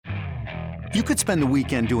You could spend the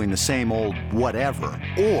weekend doing the same old whatever,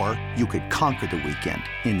 or you could conquer the weekend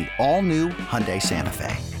in the all-new Hyundai Santa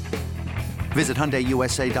Fe. Visit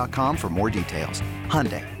HyundaiUSA.com for more details.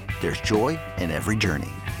 Hyundai, there's joy in every journey.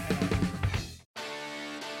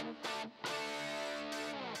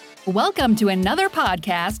 Welcome to another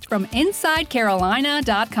podcast from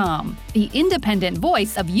InsideCarolina.com, the independent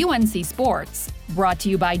voice of UNC Sports. Brought to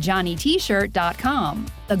you by JohnnyT-shirt.com,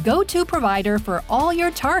 the go-to provider for all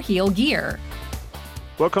your Tar Heel gear.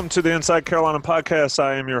 Welcome to the Inside Carolina podcast.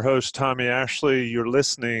 I am your host, Tommy Ashley. You're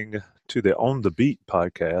listening to the On the Beat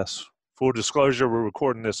podcast. Full disclosure, we're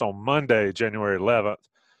recording this on Monday, January 11th.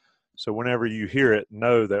 So whenever you hear it,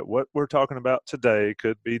 know that what we're talking about today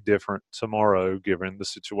could be different tomorrow, given the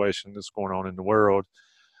situation that's going on in the world.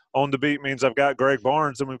 On the Beat means I've got Greg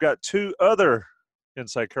Barnes, and we've got two other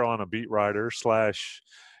Inside Carolina beat writers /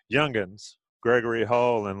 youngins, Gregory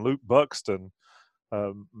Hall and Luke Buxton.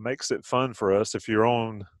 Makes it fun for us. If you're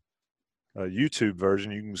on a YouTube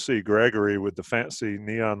version, you can see Gregory with the fancy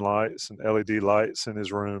neon lights and LED lights in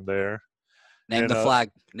his room there. Name the flag.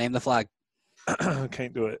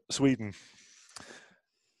 Can't do it. Sweden.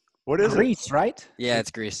 What is Greece, it? Right? Yeah,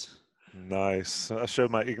 it's Greece. Nice. I show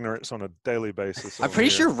my ignorance on a daily basis. I'm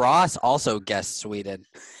pretty sure Ross also guessed Sweden.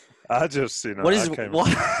 I just, what is what?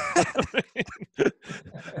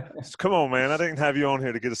 Come on, man. I didn't have you on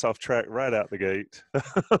here to get us off track right out the gate.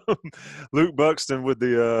 Luke Buxton with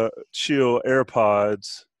the Chill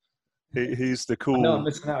AirPods. He's the cool. No, I'm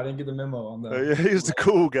missing out. I didn't get the memo on that. He's the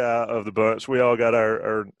cool guy of the bunch. We all got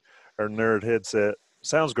our nerd headset.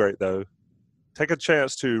 Sounds great, though. Take a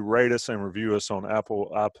chance to rate us and review us on Apple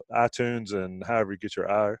iTunes and however you get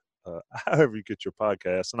your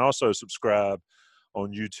podcast, and also subscribe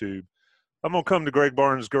on YouTube. I'm going to come to Greg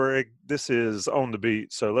Barnes. Greg, this is On the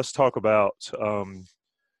Beat, so let's talk about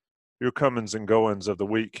your comings and goings of the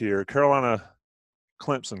week here.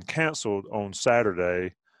 Carolina-Clemson canceled on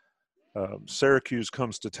Saturday. Syracuse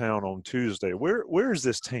comes to town on Tuesday. Where is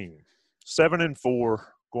this team? 7-4,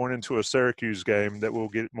 going into a Syracuse game that we'll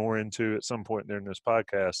get more into at some point during this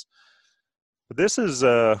podcast. But this is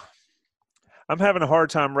I'm having a hard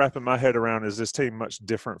time wrapping my head around, is this team much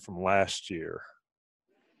different from last year?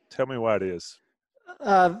 Tell me why it is.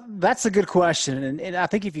 That's a good question. And I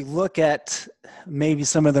think if you look at maybe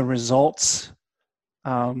some of the results,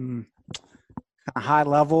 high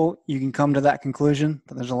level, you can come to that conclusion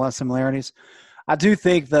that there's a lot of similarities. I do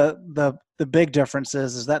think the big difference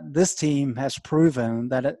is that this team has proven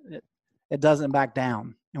that it doesn't back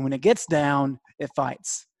down. And when it gets down, it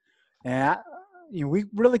fights. And we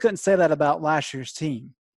really couldn't say that about last year's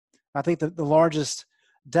team. I think the largest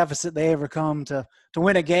deficit they ever come to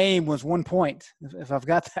win a game was 1 point, if I've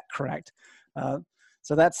got that correct.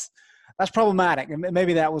 So that's problematic. And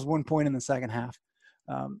maybe that was 1 point in the second half.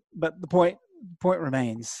 But the point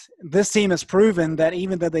remains. This team has proven that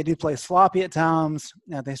even though they do play sloppy at times,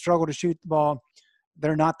 they struggle to shoot the ball,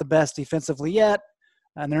 they're not the best defensively yet,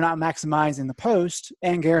 and they're not maximizing the post,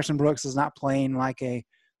 and Garrison Brooks is not playing like a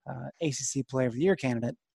ACC Player of the Year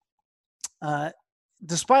candidate.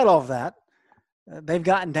 Despite all of that, they've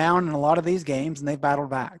gotten down in a lot of these games, and they've battled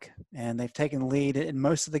back, and they've taken the lead in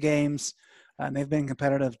most of the games, and they've been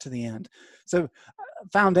competitive to the end. So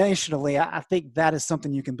foundationally, I think that is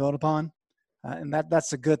something you can build upon, and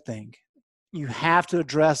that's a good thing. You have to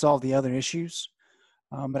address all the other issues,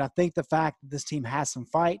 but I think the fact that this team has some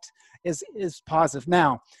fight is positive.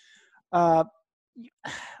 Now, I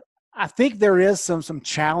think there is some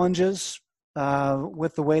challenges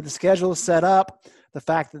with the way the schedule is set up. The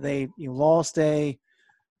fact that you lost a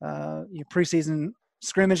preseason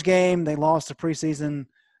scrimmage game, they lost a preseason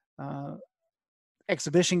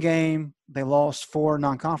exhibition game, they lost 4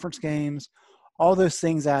 non-conference games. All those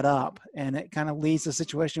things add up, and it kind of leads to a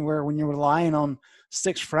situation where when you're relying on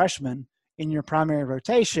 6 freshmen in your primary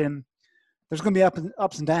rotation, there's going to be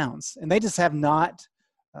ups and downs, and they just have not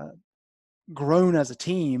grown as a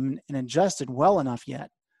team and adjusted well enough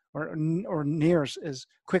yet, or near as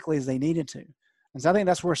quickly as they needed to. And so I think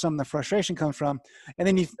that's where some of the frustration comes from. And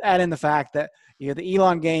then you add in the fact that the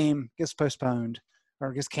Elon game gets postponed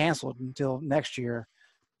or gets canceled until next year.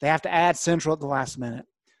 They have to add Central at the last minute.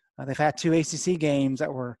 They've had 2 ACC games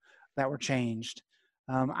that were changed.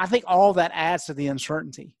 I think all that adds to the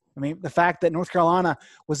uncertainty. I mean, the fact that North Carolina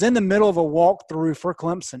was in the middle of a walkthrough for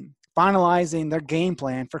Clemson, finalizing their game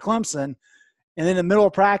plan for Clemson, and in the middle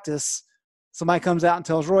of practice, somebody comes out and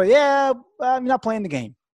tells Roy, "Yeah, I'm not playing the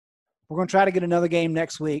game. We're going to try to get another game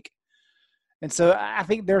next week." And so I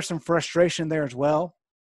think there's some frustration there as well.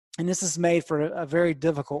 And this is made for a very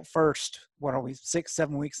difficult first,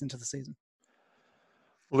 6-7 weeks into the season.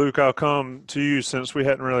 Luke, I'll come to you since we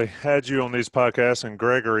hadn't really had you on these podcasts, and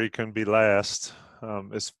Gregory can be last.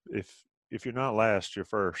 If you're not last, you're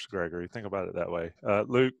first, Gregory. Think about it that way.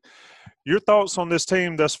 Luke, your thoughts on this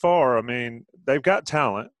team thus far? I mean, they've got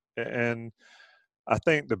talent, and I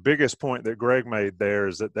think the biggest point that Greg made there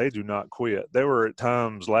is that they do not quit. There were at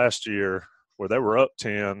times last year where they were up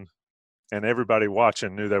 10, and everybody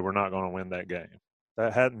watching knew they were not going to win that game.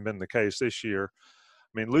 That hadn't been the case this year.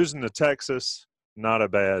 I mean, losing to Texas, not a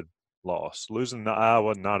bad loss. Losing to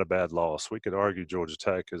Iowa, not a bad loss. We could argue Georgia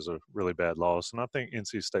Tech is a really bad loss, and I think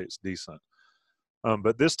NC State's decent.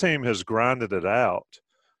 But this team has grinded it out.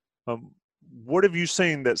 What have you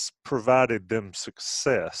seen that's provided them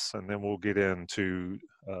success? And then we'll get into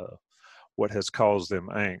what has caused them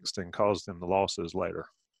angst and caused them the losses later.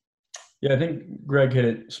 Yeah, I think Greg hit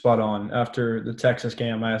it spot on. After the Texas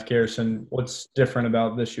game, I asked Garrison, what's different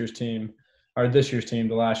about this year's team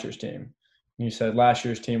to last year's team? And he said last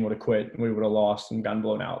year's team would have quit and we would have lost and gotten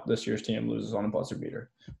blown out. This year's team loses on a buzzer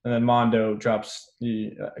beater. And then Mondo drops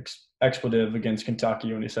the expletive against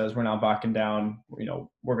Kentucky when he says we're not backing down,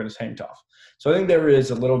 we're going to hang tough. So I think there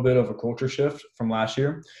is a little bit of a culture shift from last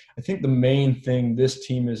year. I think the main thing this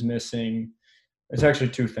team is missing is actually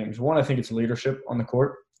two things. One, I think it's leadership on the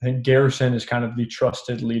court. I think Garrison is kind of the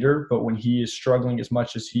trusted leader, but when he is struggling as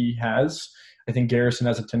much as he has, I think Garrison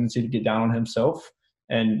has a tendency to get down on himself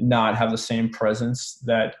and not have the same presence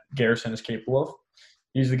that Garrison is capable of.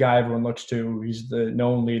 He's the guy everyone looks to. He's the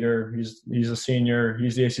known leader. He's a senior.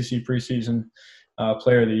 He's the ACC preseason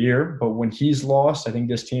player of the year. But when he's lost, I think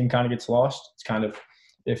this team kind of gets lost. It's kind of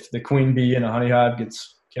if the queen bee in a honey hive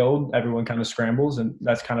gets killed, everyone kind of scrambles, and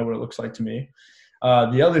that's kind of what it looks like to me.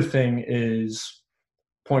 The other thing is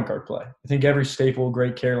point guard play. I think every staple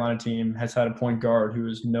great Carolina team has had a point guard who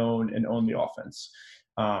is known and owned the offense.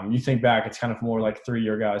 You think back, it's kind of more like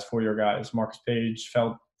 3-year guys, 4-year guys. Marcus Page,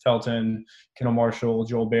 Felton, Kendall Marshall,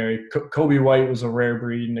 Joel Berry. Kobe White was a rare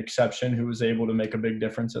breed, an exception who was able to make a big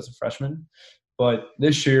difference as a freshman. But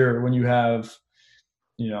this year, when you have,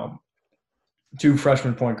 2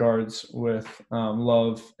 freshman point guards with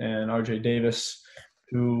Love and RJ Davis,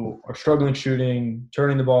 who are struggling shooting,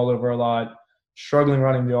 turning the ball over a lot, struggling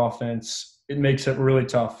running the offense, it makes it really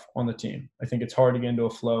tough on the team. I think it's hard to get into a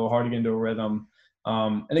flow, hard to get into a rhythm.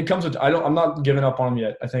 And it comes with – I'm not giving up on them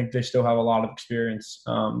yet. I think they still have a lot of experience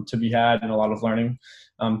to be had and a lot of learning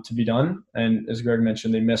to be done. And as Greg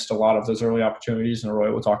mentioned, they missed a lot of those early opportunities, and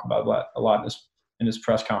Roy will talk about that a lot in his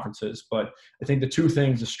press conferences. But I think the two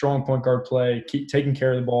things, the strong point guard play, keep taking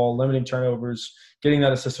care of the ball, limiting turnovers, getting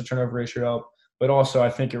that assist-to-turnover ratio up. But also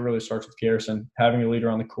I think it really starts with Garrison, having a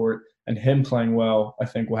leader on the court, and him playing well, I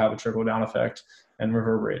think will have a trickle-down effect and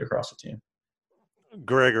reverberate across the team.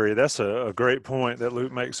 Gregory, that's a great point that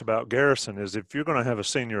Luke makes about Garrison is if you're going to have a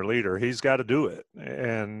senior leader, he's got to do it.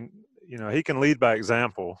 And, he can lead by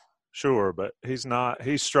example, sure, but he's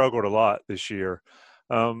struggled a lot this year.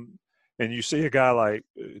 And you see a guy like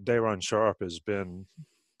Day'Ron Sharpe has been,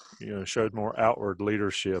 showed more outward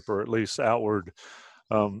leadership or at least outward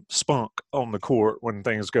spunk on the court when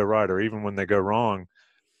things go right or even when they go wrong.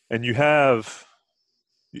 And you have –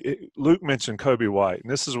 Luke mentioned Kobe White,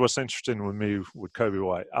 and this is what's interesting with me with Kobe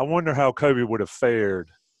White. I wonder how Kobe would have fared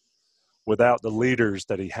without the leaders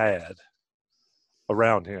that he had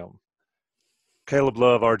around him. Caleb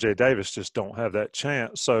Love, RJ Davis just don't have that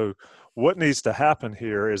chance. So what needs to happen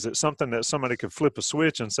here is it something that somebody could flip a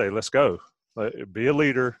switch and say, let's go. Be a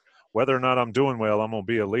leader. Whether or not I'm doing well, I'm going to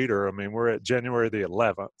be a leader. I mean, we're at January the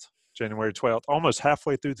 11th, January 12th, almost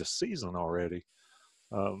halfway through the season already.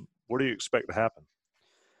 What do you expect to happen?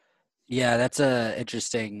 Yeah, that's a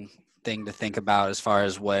interesting thing to think about as far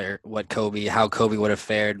as how Kobe would have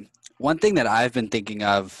fared. One thing that I've been thinking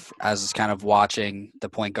of as kind of watching the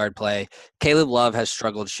point guard play, Caleb Love has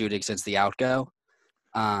struggled shooting since the outgo.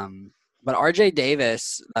 But RJ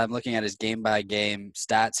Davis, I'm looking at his game-by-game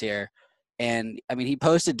stats here, and, I mean, he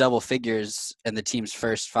posted double figures in the team's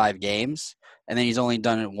first 5 games, and then he's only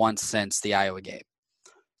done it once since the Iowa game.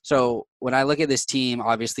 So when I look at this team,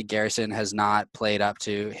 obviously Garrison has not played up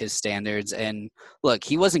to his standards. And look,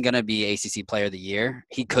 he wasn't going to be ACC Player of the Year.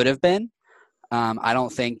 He could have been. I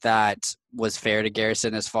don't think that was fair to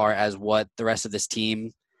Garrison as far as what the rest of this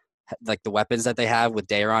team, like the weapons that they have with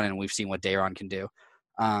Day'Ron, and we've seen what Day'Ron can do.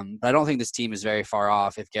 But I don't think this team is very far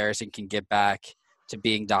off if Garrison can get back to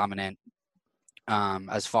being dominant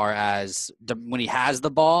as far as when he has the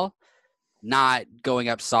ball, not going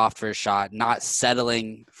up soft for a shot, not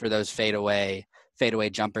settling for those fadeaway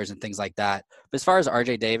jumpers and things like that. But as far as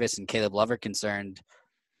RJ Davis and Caleb Love are concerned,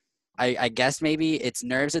 I guess maybe it's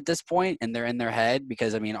nerves at this point and they're in their head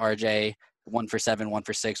because, I mean, RJ 1 for 7, 1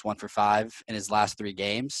 for 6, 1 for 5 in his last 3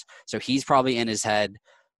 games. So he's probably in his head.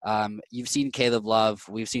 You've seen Caleb Love.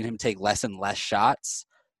 We've seen him take less and less shots.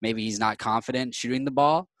 Maybe he's not confident shooting the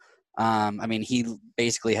ball. I mean, he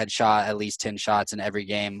basically had shot at least 10 shots in every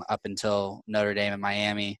game up until Notre Dame and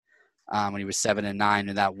Miami when he was 7-9.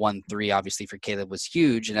 And that 1-3, obviously, for Caleb was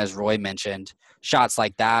huge. And as Roy mentioned, shots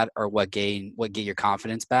like that are what get your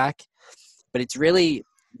confidence back. But it's really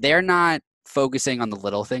 – they're not focusing on the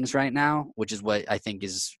little things right now, which is what I think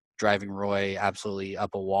is driving Roy absolutely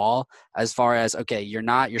up a wall as far as, okay,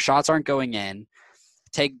 your shots aren't going in.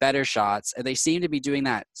 Take better shots. And they seem to be doing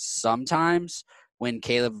that sometimes when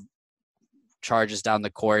Caleb charges down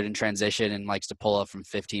the court in transition and likes to pull up from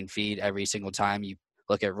 15 feet every single time. You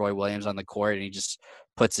look at Roy Williams on the court and he just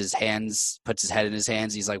puts his head in his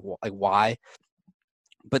hands. He's like, why?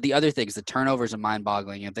 But the other things, the turnovers are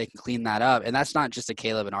mind-boggling. If they can clean that up, and that's not just a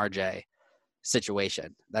Caleb and RJ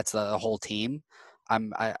situation. That's the whole team.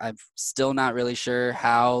 I'm still not really sure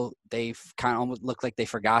how they kind of almost look like they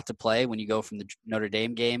forgot to play when you go from the Notre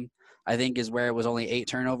Dame game, I think, is where it was only 8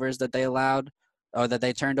 turnovers that they allowed or that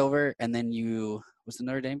they turned over. And then was the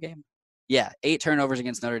Notre Dame game? Yeah, 8 turnovers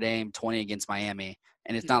against Notre Dame, 20 against Miami.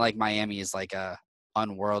 And it's not like Miami is like a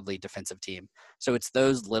unworldly defensive team. So it's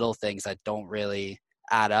those little things that don't really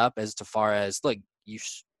add up as to far as, look, you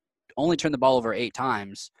only turned the ball over 8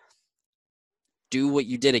 times. Do what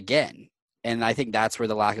you did again. And I think that's where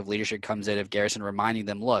the lack of leadership comes in, of Garrison reminding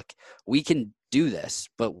them, look, we can do this,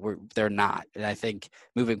 but they're not. And I think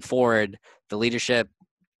moving forward, the leadership,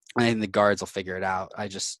 I think the guards will figure it out. I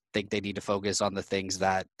just think they need to focus on the things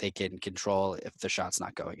that they can control if the shot's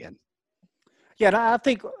not going in. Yeah, and I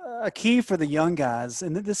think a key for the young guys,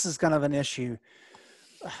 and this is kind of an issue,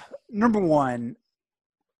 number one,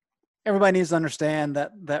 everybody needs to understand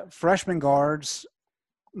that freshman guards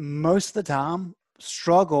most of the time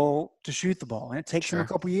struggle to shoot the ball, and it takes them a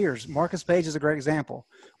couple years. Marcus Page is a great example.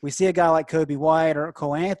 We see a guy like Kobe White or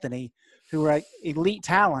Cole Anthony, who are elite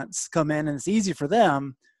talents, come in, and it's easy for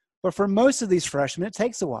them. But for most of these freshmen, it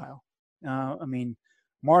takes a while. I mean,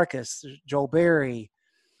 Marcus, Joel Berry,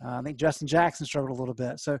 I think Justin Jackson struggled a little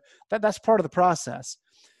bit. So that's part of the process.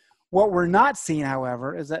 What we're not seeing,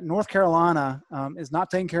 however, is that North Carolina is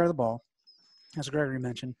not taking care of the ball, as Gregory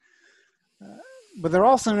mentioned. But they're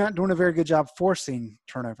also not doing a very good job forcing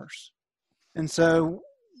turnovers. And so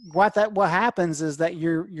what happens is that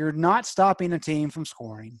you're not stopping a team from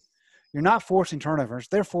scoring. You're not forcing turnovers.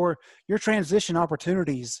 Therefore, your transition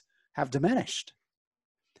opportunities have diminished.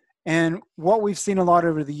 And what we've seen a lot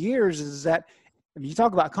over the years is that if you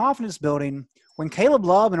talk about confidence building, when Caleb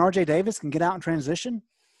Love and RJ Davis can get out in transition,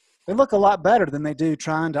 they look a lot better than they do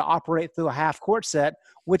trying to operate through a half court set,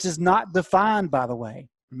 which is not defined, by the way.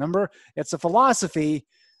 Remember, it's a philosophy.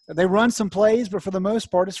 They run some plays, but for the most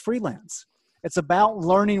part, it's freelance. It's about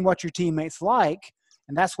learning what your teammates like,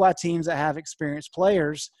 and that's why teams that have experienced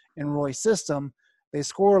players in Roy's system, they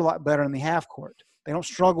score a lot better in the half court. They don't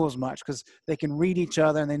struggle as much because they can read each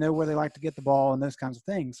other and they know where they like to get the ball and those kinds of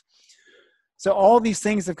things. So all these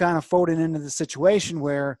things have kind of folded into the situation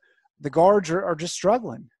where the guards are just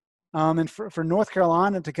struggling. And for North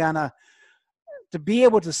Carolina to be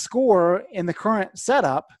able to score in the current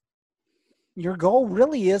setup, your goal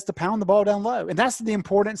really is to pound the ball down low. And that's the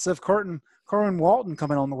importance of Kerwin Walton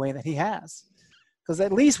coming on the way that he has. Because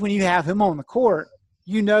at least when you have him on the court,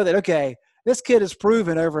 you know that, okay, this kid has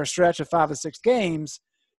proven over a stretch of 5 or 6 games,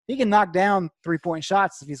 he can knock down 3-point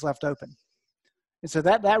shots if he's left open. And so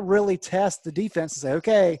that really tests the defense and say,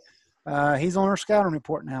 okay, he's on our scouting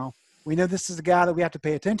report now. We know this is the guy that we have to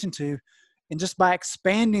pay attention to. And just by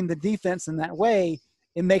expanding the defense in that way,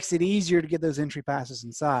 it makes it easier to get those entry passes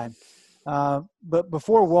inside. But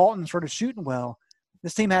before Walton started shooting well,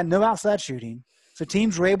 this team had no outside shooting. So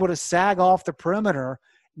teams were able to sag off the perimeter,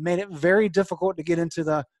 made it very difficult to get into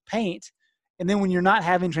the paint. And then when you're not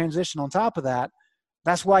having transition on top of that,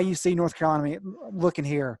 that's why you see North Carolina looking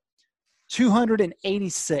here.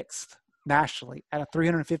 286th nationally out of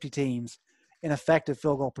 350 teams in effective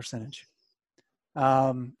field goal percentage.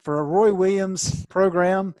 For a Roy Williams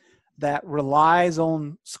program that relies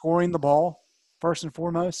on scoring the ball first and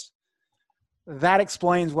foremost, that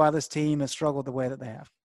explains why this team has struggled the way that they have.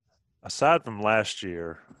 Aside from last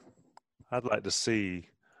year, I'd like to see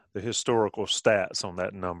the historical stats on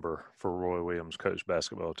that number for Roy Williams coach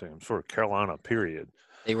basketball teams for Carolina, period.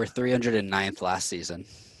 They were 309th last season.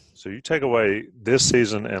 So you take away this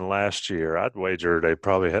season and last year, I'd wager they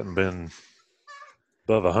probably hadn't been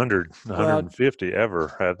above 100, 150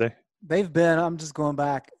 ever, have they? They've been, I'm just going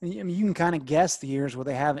back. I mean, you can kind of guess the years where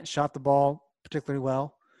they haven't shot the ball particularly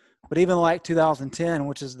well. But even like 2010,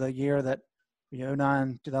 which is the year that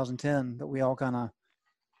 09, 2010 that we all kind of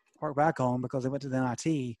hark back on because they went to the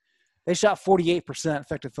NIT. They shot 48%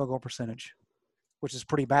 effective field goal percentage, which is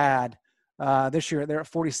pretty bad. This year they're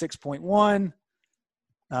at 46.1,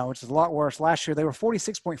 which is a lot worse. Last year they were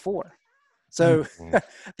 46.4. So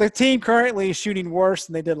the team currently is shooting worse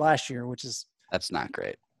than they did last year, which is That's not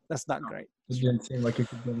great. That's not great. It didn't seem like it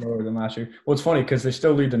could be lower than last year. Well, it's funny because they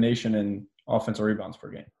still lead the nation in offensive rebounds per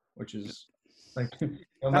game, which is like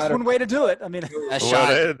that's one way to do it. I mean,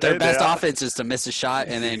 their best offense is to miss a shot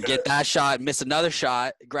and then get that shot, miss another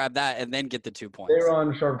shot, grab that, and then get the 2 points. They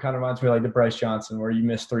run sharp kind of reminds me of like the Bryce Johnson, where you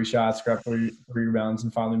miss 3 shots, grab 3 rebounds,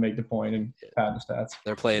 and finally make the point and pad the stats.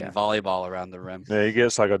 They're playing volleyball around the rim. Yeah, he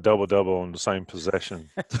gets like a double-double on the same possession.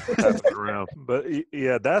 Around. But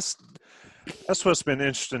yeah, that's what's been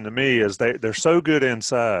interesting to me is they're so good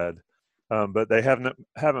inside, but they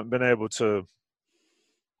haven't been able to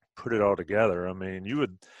put it all together. I mean, you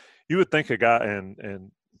would think a guy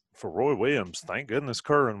and for Roy Williams, thank goodness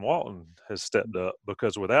Kerwin Walton has stepped up,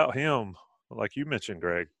 because without him, like you mentioned,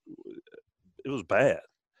 Greg, it was bad.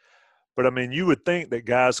 But I mean, you would think that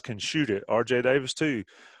guys can shoot it. RJ Davis too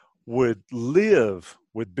would live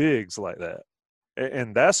with bigs like that,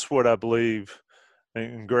 and that's what I believe.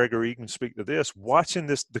 And Gregory, you can speak to this. Watching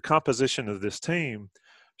the composition of this team,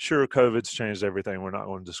 sure, COVID's changed everything. We're not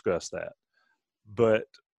going to discuss that. But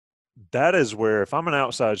that is where, if I'm an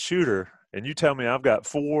outside shooter and you tell me I've got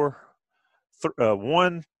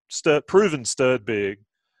one proven stud big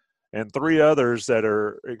and 3 others that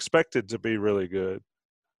are expected to be really good,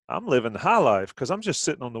 I'm living the high life because I'm just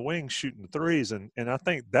sitting on the wing shooting threes. And I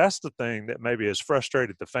think that's the thing that maybe has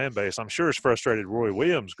frustrated the fan base. I'm sure it's frustrated Roy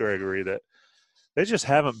Williams, Gregory, that they just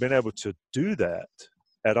haven't been able to do that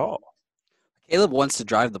at all. Caleb wants to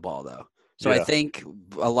drive the ball, though. So I think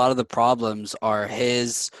a lot of the problems are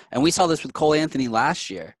his – and we saw this with Cole Anthony last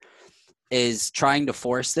year – is trying to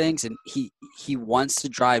force things. And he wants to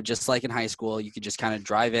drive just like in high school. You could just kind of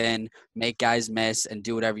drive in, make guys miss, and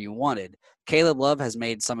do whatever you wanted. Caleb Love has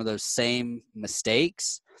made some of those same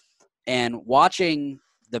mistakes. And watching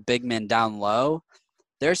the big men down low,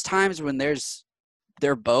 there's times when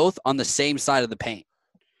they're both on the same side of the paint.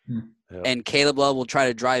 Yeah. And Caleb Love will try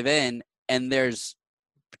to drive in, and there's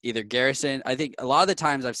either Garrison. I think a lot of the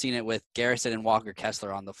times I've seen it with Garrison and Walker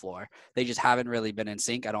Kessler on the floor. They just haven't really been in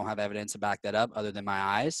sync. I don't have evidence to back that up other than my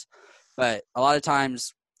eyes. But a lot of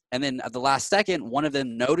times, and then at the last second, one of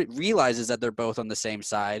them realizes that they're both on the same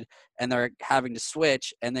side, and they're having to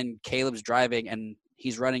switch, and then Caleb's driving, and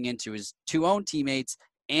he's running into his 2 own teammates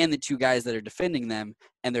and the 2 guys that are defending them,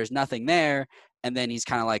 and there's nothing there. And then he's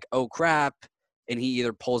kind of like, oh, crap. And he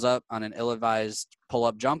either pulls up on an ill-advised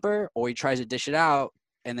pull-up jumper, or he tries to dish it out,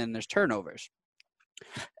 and then there's turnovers.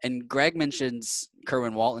 And Greg mentions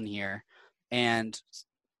Kerwin Walton here, and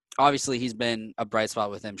obviously he's been a bright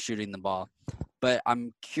spot with him shooting the ball. But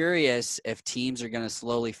I'm curious if teams are going to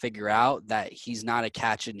slowly figure out that he's not a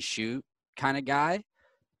catch-and-shoot kind of guy,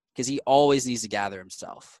 because he always needs to gather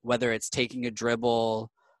himself, whether it's taking a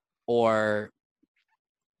dribble or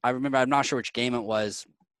 – I remember, I'm not sure which game it was,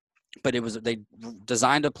 but they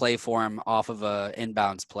designed a play for him off of a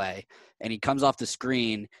inbounds play, and he comes off the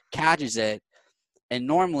screen, catches it, and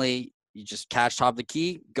normally you just catch top of the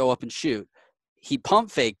key, go up and shoot. He pump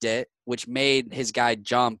faked it, which made his guy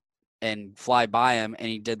jump and fly by him, and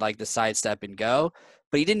he did like the sidestep and go,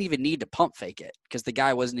 but he didn't even need to pump fake it because the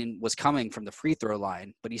guy was coming from the free throw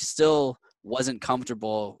line, but he still wasn't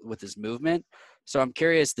comfortable with his movement. So I'm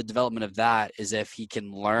curious, the development of that is if he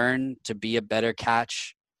can learn to be a better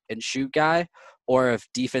catch and shoot guy, or if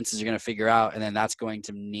defenses are going to figure out, and then that's going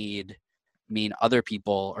to mean other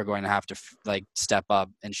people are going to have to like step up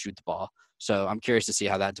and shoot the ball. So I'm curious to see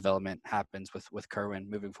how that development happens with Kerwin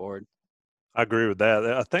moving forward. I agree with that.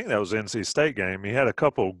 I think that was the NC State game. He had a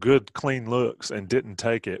couple good, clean looks and didn't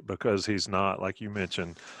take it because he's not, like you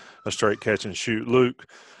mentioned, a straight catch and shoot. Look,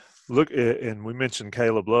 and we mentioned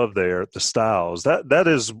Caleb Love there, the styles. That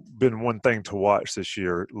has been one thing to watch this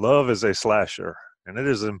year. Love is a slasher, and it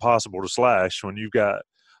is impossible to slash when you've got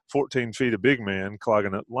 14 feet of big man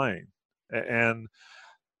clogging up lane. And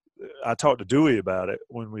I talked to Dewey about it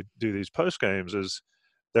when we do these post games, is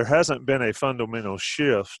there hasn't been a fundamental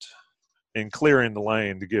shift in clearing the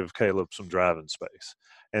lane to give Caleb some driving space.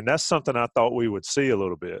 And that's something I thought we would see a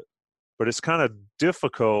little bit. But it's kind of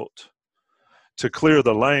difficult to clear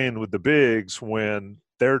the lane with the bigs when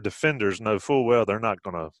their defenders know full well they're not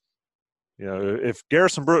going to – if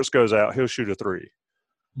Garrison Brooks goes out, he'll shoot a 3.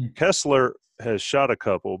 Kessler has shot a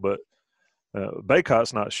couple, but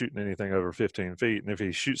Baycott's not shooting anything over 15 feet. And if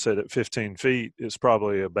he shoots it at 15 feet, it's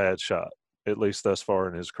probably a bad shot, at least thus far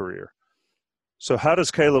in his career. So how does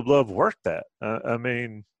Caleb Love work that? I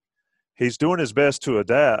mean, he's doing his best to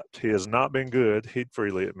adapt. He has not been good. He'd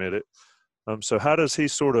freely admit it. So how does he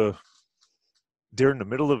sort of, during the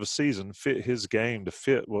middle of a season, fit his game to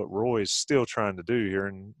fit what Roy's still trying to do here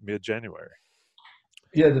in mid-January?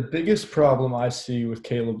 Yeah, the biggest problem I see with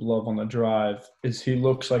Caleb Love on the drive is he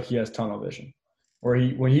looks like he has tunnel vision. Where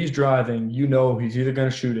when he's driving, he's either going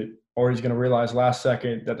to shoot it or he's going to realize last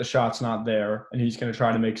second that the shot's not there and he's going to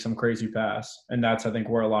try to make some crazy pass. And that's, I think,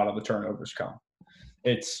 where a lot of the turnovers come.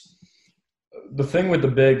 It's the thing with the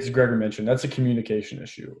bigs Gregor mentioned, that's a communication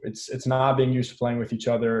issue. It's not being used to playing with each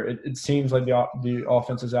other. It seems like the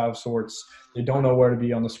offense is out of sorts. They don't know where to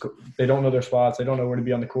be on the they don't know their spots. They don't know where to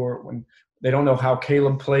be on the court. When they don't know how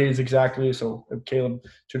Caleb plays exactly. So if Caleb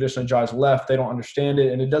traditionally drives left, they don't understand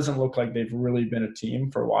it. And it doesn't look like they've really been a team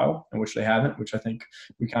for a while, in which they haven't, which I think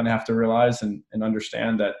we kind of have to realize and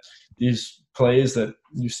understand that these plays that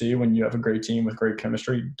you see when you have a great team with great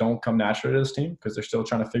chemistry don't come naturally to this team because they're still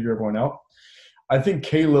trying to figure everyone out. I think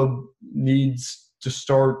Caleb needs to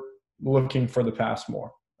start looking for the pass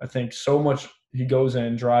more. I think so much he goes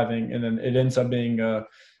in driving and then it ends up being a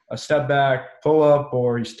step back, pull up,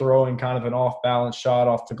 or he's throwing kind of an off balance shot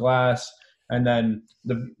off the glass. And then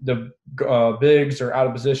the bigs are out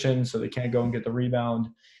of position, so they can't go and get the rebound.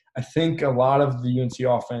 I think a lot of the UNC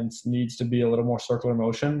offense needs to be a little more circular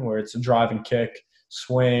motion where it's a drive and kick,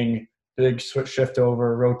 swing, big switch, shift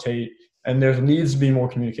over, rotate. And there needs to be more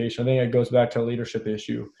communication. I think it goes back to a leadership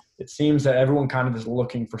issue. It seems that everyone kind of is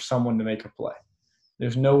looking for someone to make a play.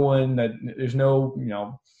 There's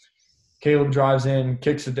no, Caleb drives in,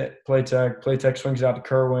 kicks a play tech swings out to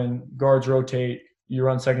Kerwin, guards rotate, you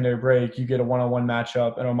run secondary break, you get a one-on-one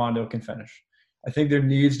matchup, and Armando can finish. I think there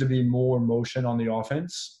needs to be more motion on the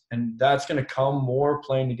offense, and that's going to come more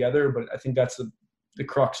playing together, but I think that's the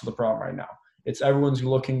crux of the problem right now. It's everyone's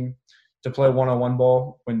looking to play one-on-one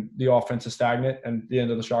ball when the offense is stagnant and the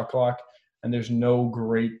end of the shot clock, and there's no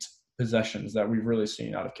great possessions that we've really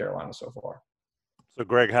seen out of Carolina so far. So,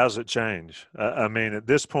 Greg, how's it change? I mean, at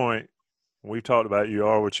this point, we've talked about you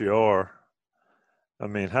are what you are. I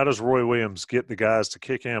mean, how does Roy Williams get the guys to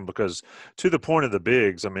kick in? Because to the point of the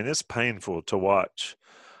bigs, I mean, it's painful to watch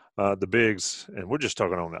the bigs, and we're just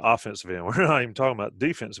talking on the offensive end. We're not even talking about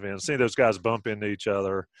defensive end. Seeing those guys bump into each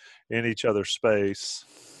other in each other's space.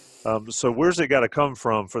 So where's it got to come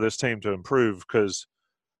from for this team to improve? Because,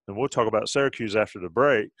 and we'll talk about Syracuse after the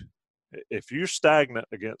break, if you're stagnant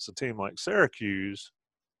against a team like Syracuse,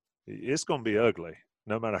 it's going to be ugly.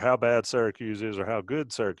 No matter how bad Syracuse is or how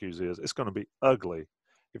good Syracuse is, it's going to be ugly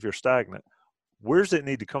if you're stagnant. Where does it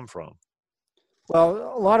need to come from?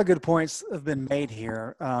 Well, a lot of good points have been made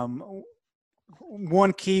here.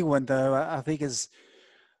 One key one, though, I think is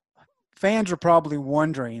fans are probably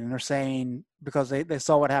wondering, and they're saying, because they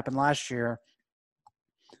saw what happened last year,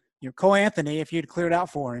 Cole Anthony, if you'd cleared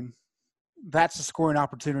out for him, that's a scoring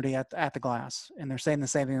opportunity at the glass. And they're saying the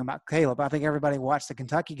same thing about Caleb. I think everybody watched the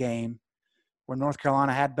Kentucky game where North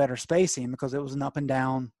Carolina had better spacing because it was an up and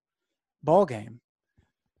down ball game.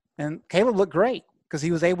 And Caleb looked great because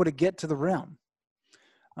he was able to get to the rim.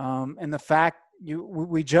 And the fact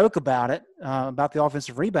we joke about it, about the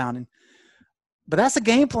offensive rebounding, but that's a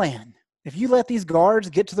game plan. If you let these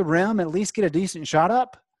guards get to the rim and at least get a decent shot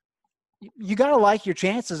up, you got to like your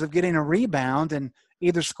chances of getting a rebound and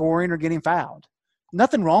either scoring or getting fouled.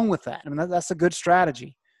 Nothing wrong with that. I mean, that's a good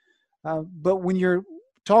strategy. But when you're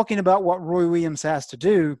talking about what Roy Williams has to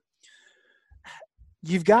do,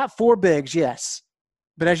 you've got four bigs, yes.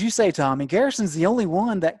 But as you say, Tommy, Garrison's the only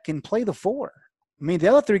one that can play the four. I mean, the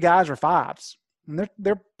other three guys are fives, and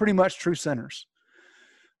they're pretty much true centers.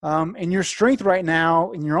 And your strength right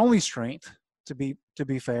now, and your only strength, to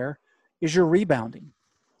be fair, is your rebounding.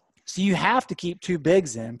 So you have to keep two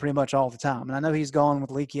bigs in pretty much all the time. And I know he's gone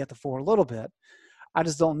with Leaky at the four a little bit. I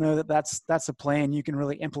just don't know that that's a plan you can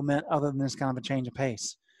really implement other than this kind of a change of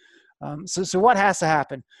pace. So what has to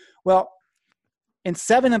happen? Well, in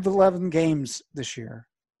 7 of the 11 games this year,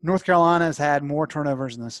 North Carolina has had more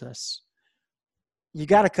turnovers than assists. You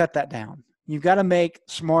got to cut that down. You've got to make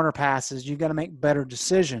smarter passes. You've got to make better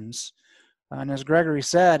decisions. And as Gregory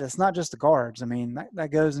said, it's not just the guards. I mean,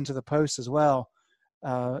 that goes into the post as well.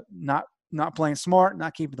 Not playing smart,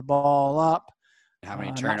 not keeping the ball up. How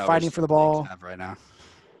many turnovers not fighting for the ball have right now?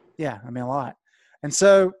 Yeah, I mean, a lot. And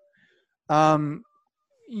so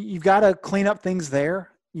you've got to clean up things there.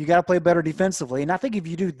 You got to play better defensively. And I think if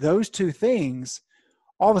you do those two things,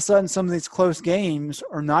 all of a sudden some of these close games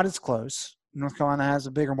are not as close. North Carolina has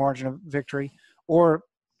a bigger margin of victory. Or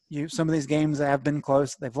some of these games that have been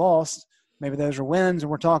close, they've lost. Maybe those are wins, and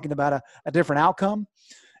we're talking about a different outcome.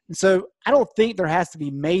 And so I don't think there has to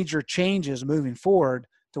be major changes moving forward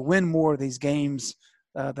to win more of these games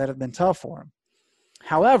that have been tough for them.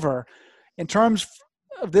 However, in terms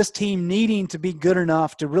of this team needing to be good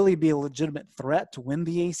enough to really be a legitimate threat to win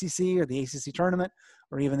the ACC or the ACC tournament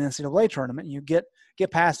or even the NCAA tournament, you get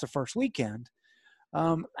past the first weekend,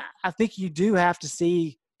 I think you do have to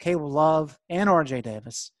see Caleb Love and RJ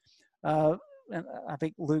Davis. And I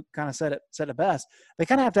think Luke kind of said it best. They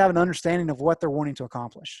kind of have to have an understanding of what they're wanting to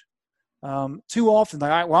accomplish. Too often, like,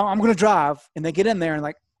 all right, well, I'm going to drive, and they get in there and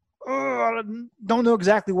like, oh, I don't know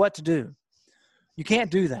exactly what to do. You can't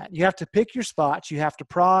do that. You have to pick your spots. You have to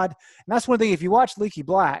prod, and that's one thing. If you watch Leaky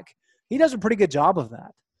Black, he does a pretty good job of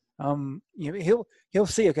that. He'll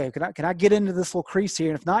see, okay, can I get into this little crease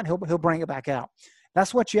here? And if not, he'll bring it back out.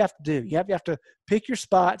 That's what you have to do. You have to pick your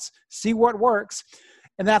spots, see what works.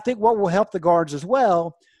 And I think what will help the guards as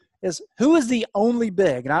well is who is the only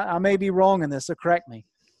big, and I may be wrong in this, so correct me,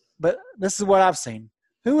 but this is what I've seen.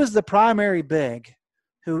 Who is the primary big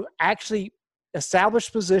who actually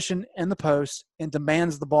established position in the post and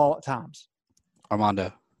demands the ball at times?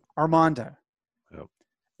 Armando. Yep.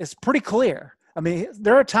 It's pretty clear. I mean,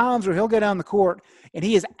 there are times where he'll go down the court and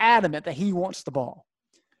he is adamant that he wants the ball.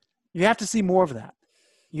 You have to see more of that.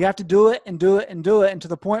 You have to do it and do it and do it, and to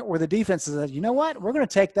the point where the defense says, you know what, we're going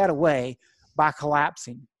to take that away by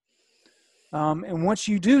collapsing. And once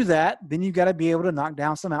you do that, then you've got to be able to knock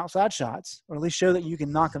down some outside shots, or at least show that you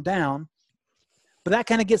can knock them down. But that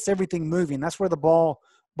kind of gets everything moving. That's where the ball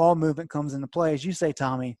movement comes into play, as you say,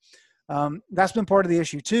 Tommy. That's been part of the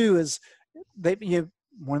issue too. Is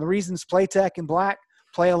one of the reasons Playtech and Black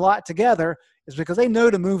play a lot together is because they know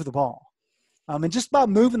to move the ball. And just by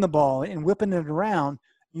moving the ball and whipping it around,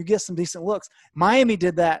 you get some decent looks. Miami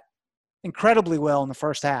did that incredibly well in the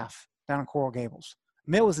first half down in Coral Gables. I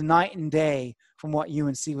mean, it was night and day from what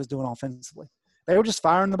UNC was doing offensively. They were just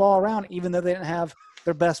firing the ball around, even though they didn't have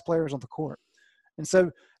their best players on the court. And so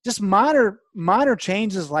just minor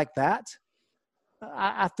changes like that,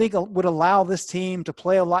 I think would allow this team to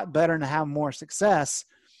play a lot better and to have more success.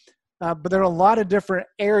 But there are a lot of different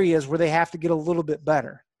areas where they have to get a little bit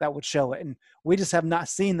better that would show it. And we just have not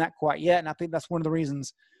seen that quite yet. And I think that's one of the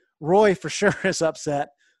reasons Roy for sure is upset,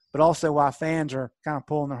 but also why fans are kind of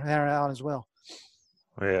pulling their hair out as well.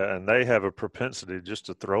 Yeah, and they have a propensity just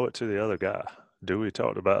to throw it to the other guy. Dewey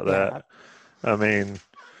talked about that. Yeah. I mean,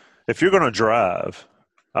 if you're going to drive,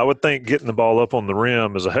 I would think getting the ball up on the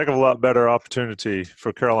rim is a heck of a lot better opportunity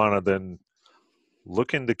for Carolina than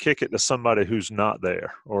looking to kick it to somebody who's not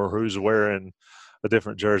there or who's wearing a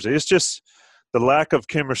different jersey. It's just the lack of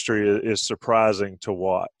chemistry is surprising to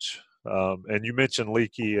watch. And you mentioned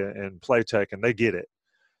Leaky and Playtech, and they get it.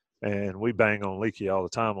 And we bang on Leaky all the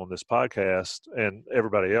time on this podcast, and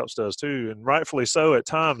everybody else does too, and rightfully so at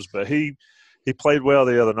times. But he played well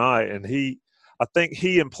the other night, and I think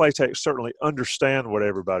he and Playtech certainly understand what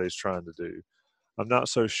everybody's trying to do. I'm not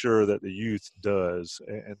so sure that the youth does.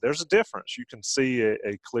 And there's a difference. You can see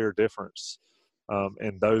a clear difference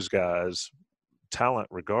in those guys. Talent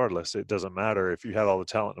regardless. It doesn't matter if you had all the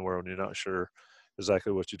talent in the world and you're not sure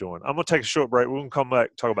exactly what you're doing. I'm going to take a short break. We're going to come back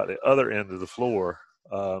and talk about the other end of the floor,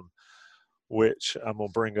 which I'm going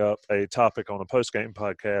to bring up a topic on a post-game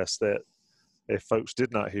podcast that if folks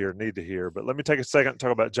did not hear, need to hear. But let me take a second and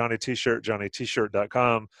talk about Johnny T-Shirt,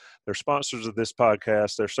 JohnnyT-Shirt.com. They're sponsors of this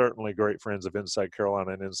podcast. They're certainly great friends of Inside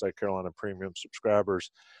Carolina and Inside Carolina Premium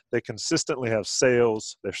subscribers. They consistently have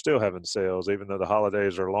sales. They're still having sales, even though the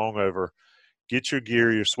holidays are long over. Get your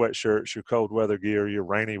gear, your sweatshirts, your cold weather gear, your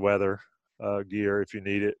rainy weather gear if you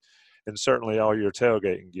need it, and certainly all your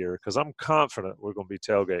tailgating gear, because I'm confident we're going to be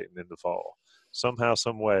tailgating in the fall. Somehow,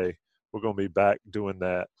 some way, we're going to be back doing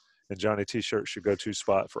that. And Johnny T-Shirt's your go-to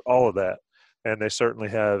spot for all of that. And they certainly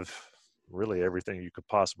have really everything you could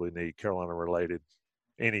possibly need Carolina-related.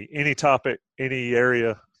 Any topic, any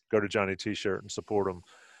area, go to Johnny T-Shirt and support them.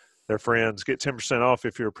 They're friends. Get 10% off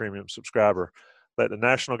if you're a premium subscriber. Let the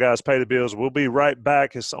national guys pay the bills. We'll be right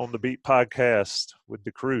back. It's On the Beat podcast with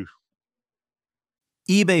the crew.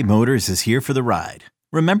 eBay Motors is here for the ride.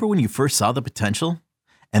 Remember when you first saw the potential?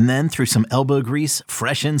 And then through some elbow grease,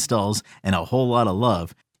 fresh installs, and a whole lot of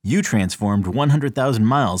love, you transformed 100,000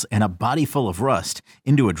 miles and a body full of rust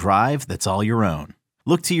into a drive that's all your own.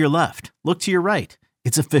 Look to your left. Look to your right.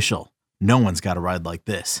 It's official. No one's got a ride like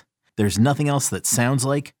this. There's nothing else that sounds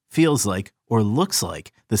like, feels like, or looks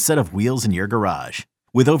like the set of wheels in your garage.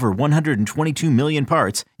 With over 122 million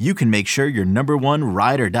parts, you can make sure your number one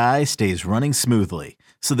ride or die stays running smoothly,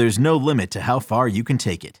 so there's no limit to how far you can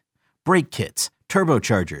take it. Brake kits,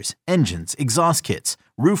 turbochargers, engines, exhaust kits,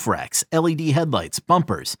 roof racks, LED headlights,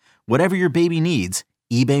 bumpers, whatever your baby needs,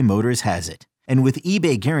 eBay Motors has it. And with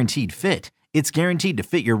eBay Guaranteed Fit, it's guaranteed to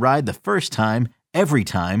fit your ride the first time, every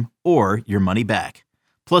time, or your money back.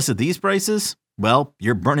 Plus, at these prices, well,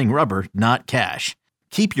 you're burning rubber, not cash.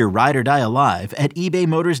 Keep your ride or die alive at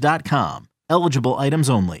ebaymotors.com. Eligible items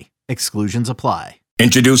only. Exclusions apply.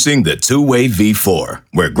 Introducing the Two-Way V4,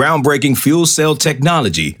 where groundbreaking fuel cell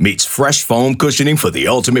technology meets fresh foam cushioning for the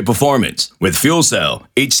ultimate performance. With Fuel Cell,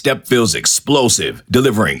 each step feels explosive,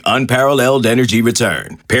 delivering unparalleled energy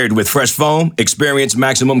return. Paired with fresh foam, experience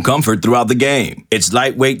maximum comfort throughout the game. Its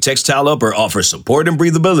lightweight textile upper offers support and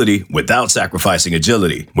breathability without sacrificing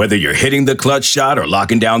agility. Whether you're hitting the clutch shot or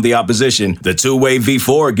locking down the opposition, the Two-Way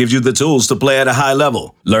V4 gives you the tools to play at a high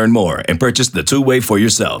level. Learn more and purchase the Two-Way for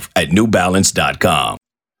yourself at newbalance.com.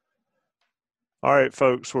 All right,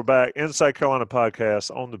 folks, we're back. Inside Carolina podcast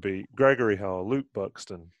on the beat. Gregory Hall, Luke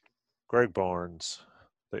Buxton, Greg Barnes,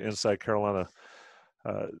 the Inside Carolina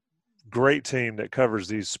great team that covers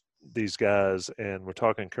these guys, and we're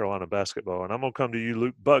talking Carolina basketball. And I'm going to come to you,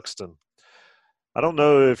 Luke Buxton. I don't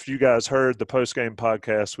know if you guys heard the post-game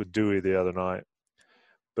podcast with Dewey the other night,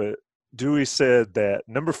 but Dewey said that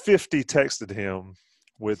number 50 texted him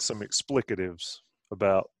with some explicatives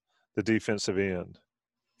about the defensive end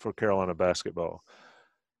for Carolina basketball.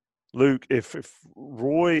 Luke, if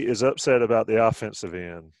Roy is upset about the offensive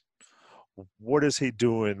end, what is he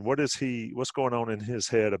doing? What's going on in his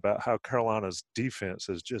head about how Carolina's defense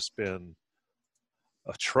has just been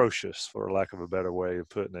atrocious, for lack of a better way of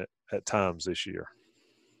putting it, at times this year?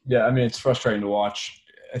 Yeah, I mean, it's frustrating to watch.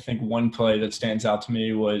 I think one play that stands out to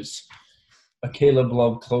me was a Caleb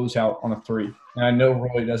Love closeout on a three. And I know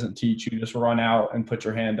Roy doesn't teach you just run out and put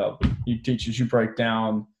your hand up. He teaches you break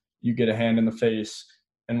down, you get a hand in the face.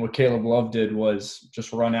 And what Caleb Love did was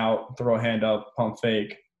just run out, throw a hand up, pump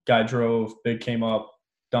fake. Guy drove, big came up,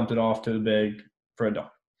 dumped it off to the big for a dunk.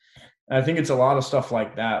 And I think it's a lot of stuff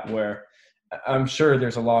like that where I'm sure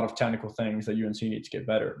there's a lot of technical things that UNC needs to get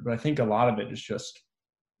better. But I think a lot of it is just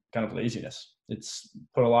kind of laziness. It's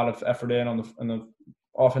put a lot of effort in on the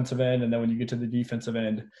offensive end, and then when you get to the defensive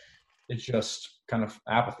end, it's just kind of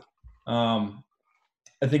apathy.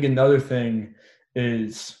 I think another thing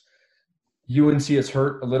is UNC is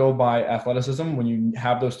hurt a little by athleticism. When you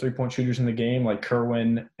have those three-point shooters in the game like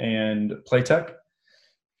Kerwin and Playtech,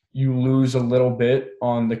 you lose a little bit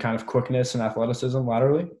on the kind of quickness and athleticism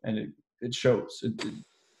laterally, and it shows.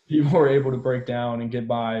 People are able to break down and get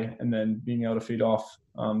by, and then being able to feed off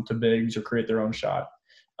to bigs or create their own shot.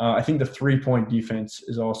 I think the three-point defense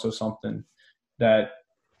is also something that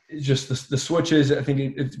is just the switches. I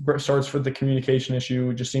think it starts with the communication issue.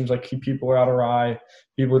 It just seems like people are out of eye.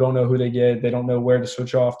 People don't know who they get. They don't know where to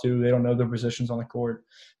switch off to. They don't know their positions on the court.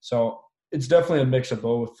 So it's definitely a mix of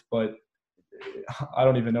both, but I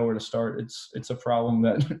don't even know where to start. It's a problem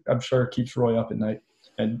that I'm sure keeps Roy up at night.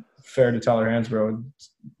 And fair to Tyler Hansbrough,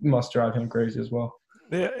 it must drive him crazy as well.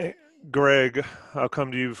 Yeah, Greg, I'll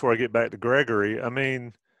come to you before I get back to Gregory. I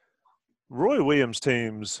mean, Roy Williams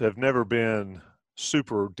teams have never been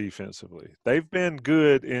super defensively. They've been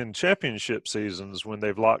good in championship seasons when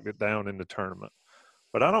they've locked it down in the tournament.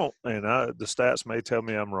 But the stats may tell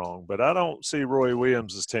me I'm wrong, but I don't see Roy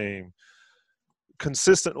Williams' team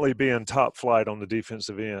consistently being top flight on the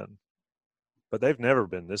defensive end. But they've never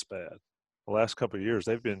been this bad. The last couple of years,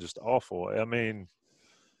 they've been just awful. I mean,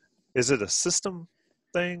 is it a system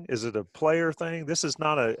thing? Is it a player thing? This is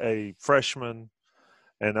not a freshman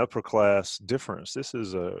and upper class difference. This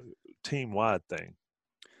is a team-wide thing.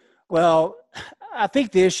 Well, I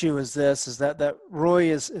think the issue is that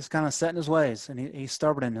Roy is kind of set in his ways, and he's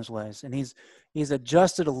stubborn in his ways, and he's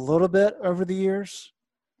adjusted a little bit over the years.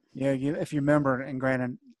 You know, if you remember, and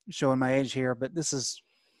granted, showing my age here, but this is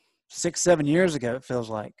 6-7 years ago, it feels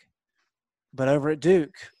like. But over at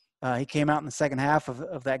Duke, he came out in the second half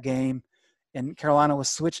of that game, and Carolina was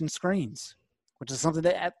switching screens, which is something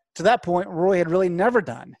that to that point Roy had really never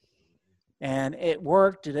done. And it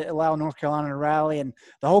worked. It allowed North Carolina to rally. And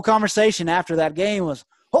the whole conversation after that game was,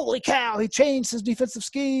 holy cow, he changed his defensive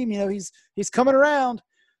scheme. You know, he's coming around.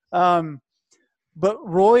 But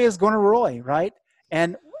Roy is going to Roy, right?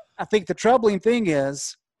 And I think the troubling thing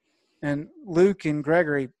is, and Luke and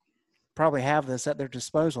Gregory probably have this at their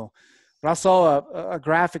disposal, but I saw a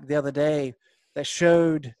graphic the other day that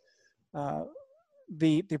showed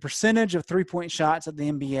the percentage of three-point shots at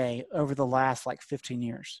the NBA over the last, 15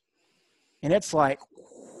 years. And it's like,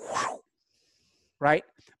 right?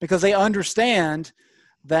 Because they understand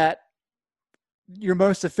that your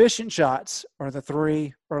most efficient shots are the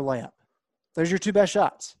three or layup. Those are your two best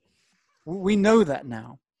shots. We know that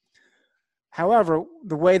now. However,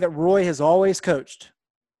 the way that Roy has always coached,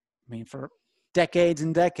 for decades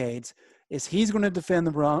and decades, is he's going to defend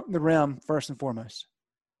the rim first and foremost,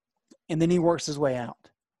 and then he works his way out.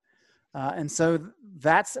 And so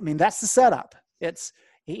that's the setup.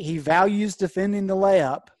 He values defending the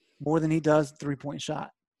layup more than he does the three-point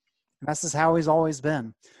shot. And that's just how he's always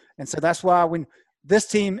been. And so that's why when this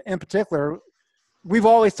team in particular, we've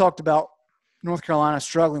always talked about North Carolina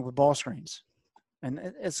struggling with ball screens. And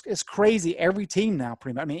it's crazy. Every team now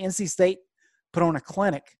pretty much. I mean, NC State put on a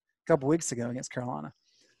clinic a couple weeks ago against Carolina.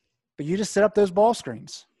 But you just set up those ball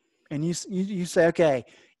screens. And you say, okay,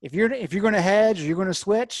 if you're going to hedge or you're going to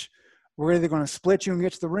switch, we're either going to split you and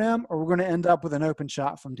get to the rim, or we're going to end up with an open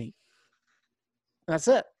shot from deep. That's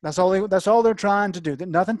it. That's all they're trying to do.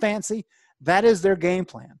 Nothing fancy. That is their game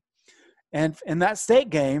plan. And in that State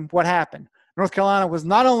game, what happened? North Carolina was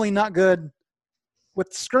not only not good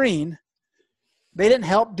with the screen, they didn't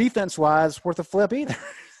help defense-wise worth a flip either.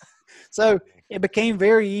 So it became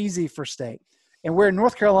very easy for State. And where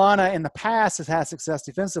North Carolina in the past has had success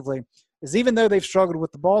defensively is even though they've struggled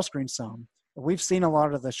with the ball screen some, we've seen a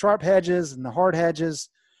lot of the sharp hedges and the hard hedges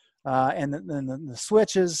and the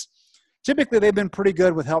switches. Typically, they've been pretty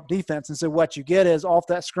good with help defense. And so what you get is off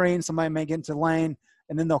that screen, somebody may get into the lane,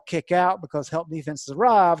 and then they'll kick out because help defense has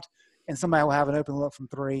arrived, and somebody will have an open look from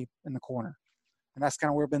three in the corner. And that's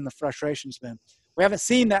kind of where the frustration's been. We haven't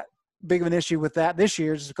seen that big of an issue with that this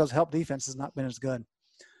year just because help defense has not been as good.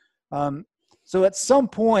 So at some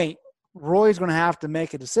point, Roy's going to have to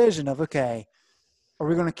make a decision of, okay, are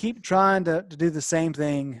we going to keep trying to do the same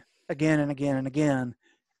thing again and again and again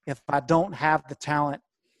if I don't have the talent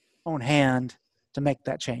on hand to make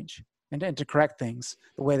that change and to correct things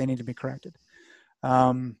the way they need to be corrected?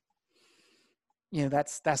 That's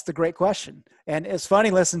the great question. And it's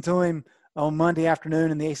funny listening to him on Monday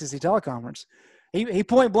afternoon in the ACC teleconference. He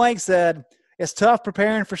point blank said, it's tough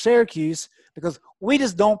preparing for Syracuse because we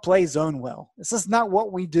just don't play zone well. It's just not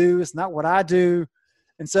what we do. It's not what I do.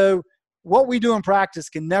 And so what we do in practice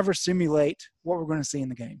can never simulate what we're going to see in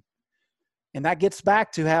the game. And that gets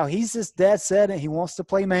back to how he's just dead set and he wants to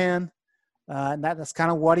play man. And that's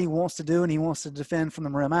kind of what he wants to do, and he wants to defend from the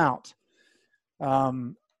rim out.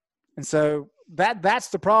 And so that's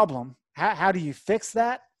the problem. How do you fix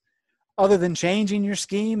that other than changing your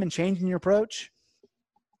scheme and changing your approach?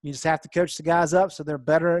 You just have to coach the guys up so they're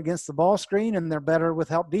better against the ball screen and they're better with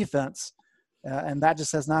help defense. And that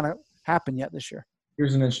just has not happened yet this year.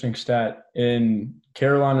 Here's an interesting stat. In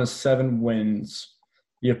Carolina's 7 wins,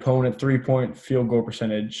 the opponent three-point field goal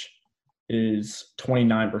percentage is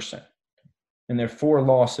 29%. In their 4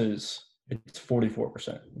 losses, it's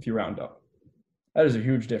 44% if you round up. That is a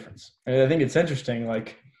huge difference. And I think it's interesting,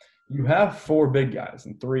 like, you have 4 big guys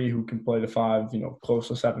and 3 who can play the 5, close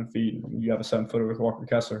to 7 feet. And you have a 7-footer with Walker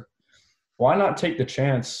Kessler. Why not take the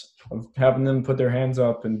chance of having them put their hands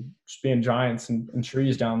up and just being giants and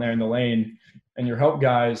trees down there in the lane, and your help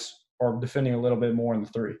guys are defending a little bit more in the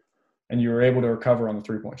 3, and you were able to recover on the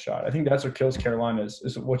 3-point shot? I think that's what kills Carolina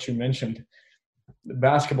is what you mentioned. The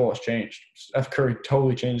basketball has changed. Steph Curry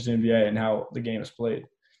totally changed the NBA and how the game is played.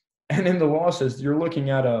 And in the losses, you're looking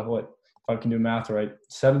at if I can do math right,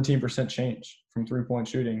 17% change from 3-point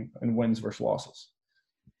shooting in wins versus losses.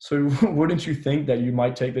 So wouldn't you think that you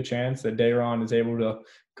might take the chance that Day'Ron is able to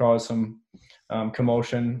cause some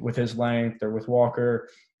commotion with his length or with Walker,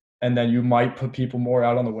 and then you might put people more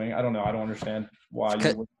out on the wing? I don't know. I don't understand why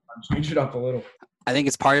you would change it up a little. I think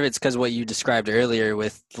it's part of it's because what you described earlier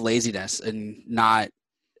with laziness and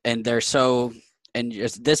they're so – and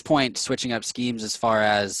at this point, switching up schemes as far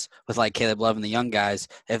as with like Caleb Love and the young guys,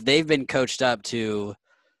 if they've been coached up to –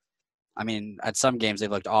 I mean, at some games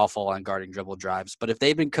they've looked awful on guarding dribble drives. But if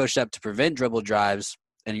they've been coached up to prevent dribble drives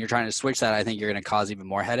and you're trying to switch that, I think you're going to cause even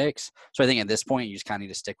more headaches. So I think at this point you just kind of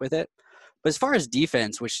need to stick with it. But as far as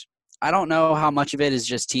defense, which I don't know how much of it is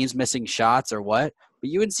just teams missing shots or what, but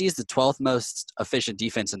UNC is the 12th most efficient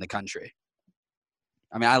defense in the country.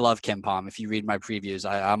 I mean, I love KenPom. If you read my previews,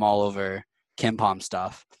 I'm all over KenPom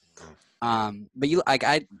stuff. But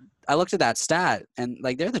I looked at that stat, and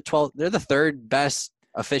like they're the 3rd best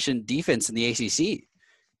efficient defense in the ACC.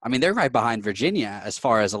 I mean, they're right behind Virginia as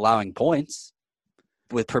far as allowing points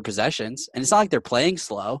per possessions. And it's not like they're playing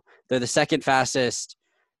slow. They're the 2nd fastest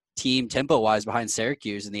team tempo-wise behind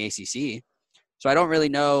Syracuse in the ACC. So I don't really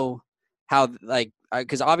know how,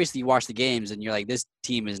 because obviously you watch the games and you're like, this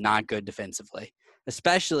team is not good defensively,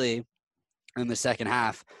 especially in the second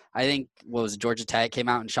half. I think Georgia Tech came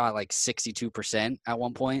out and shot like 62% at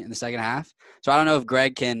one point in the second half. So I don't know if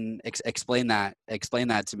Greg can explain that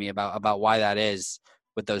to me about why that is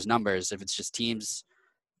with those numbers, if it's just teams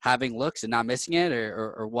having looks and not missing it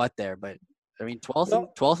or what there. But I mean,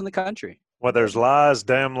 12th in the country. Well, there's lies,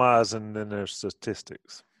 damn lies, and then there's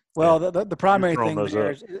statistics. Well, the primary throwing thing those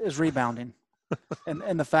there up. is rebounding,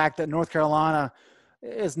 and the fact that North Carolina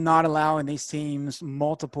is not allowing these teams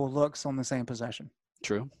multiple looks on the same possession.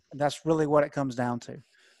 True. And that's really what it comes down to.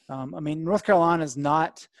 North Carolina is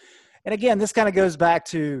not – and, again, this kind of goes back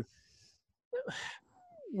to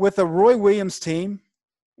with the Roy Williams team,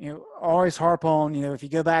 always harp on, if you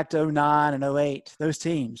go back to 09 and 08, those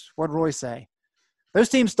teams, what did Roy say? Those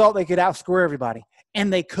teams thought they could outscore everybody,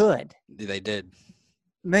 and they could. They did.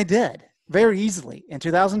 And they did very easily. In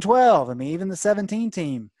 2012, even the 17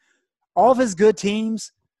 team, all of his good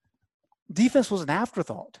teams, defense was an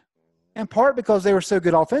afterthought. In part because they were so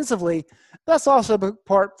good offensively, that's also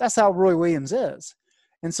that's how Roy Williams is.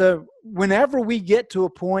 And so whenever we get to a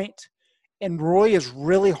point and Roy is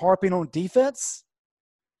really harping on defense,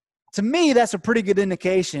 to me, that's a pretty good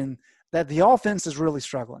indication that the offense is really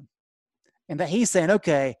struggling. And that he's saying,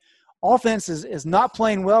 okay, offense is not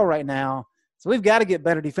playing well right now, so we've got to get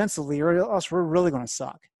better defensively or else we're really going to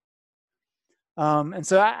suck. And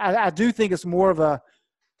so I do think it's more of a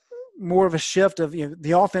shift of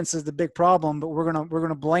the offense is the big problem, but we're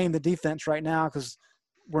gonna blame the defense right now because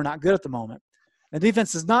we're not good at the moment. The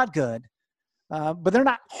defense is not good, but they're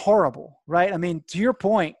not horrible, right? To your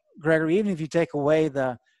point, Gregory, even if you take away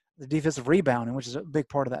the defensive rebounding, which is a big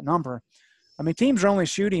part of that number, teams are only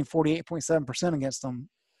shooting 48.7% against them,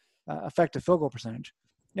 effective field goal percentage.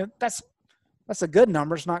 That's a good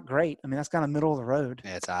number. It's not great. That's kind of middle of the road.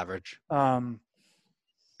 Yeah, it's average. When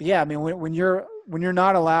you're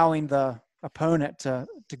not allowing the opponent to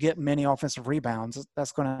get many offensive rebounds,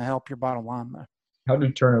 that's going to help your bottom line, though. How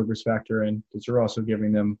do turnovers factor in? Because you're also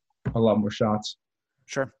giving them a lot more shots.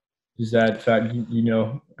 Sure. Is that fact?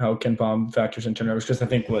 How KenPom factors in turnovers? Because I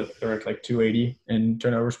think they're at like 280 in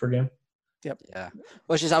turnovers per game. Yep. Yeah.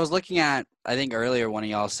 Well, I was looking at. I think earlier one of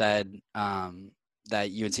y'all said that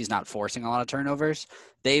UNC's not forcing a lot of turnovers.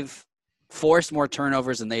 They've forced more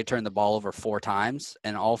turnovers than they turned the ball over 4 times,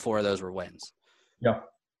 and all 4 of those were wins. Yeah.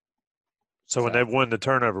 So when they win the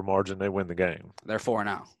turnover margin, they win the game. They're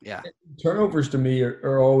 4-0. Yeah. Turnovers to me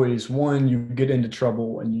are always one, you get into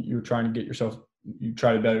trouble and you're trying to you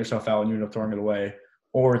try to bail yourself out and you end up throwing it away,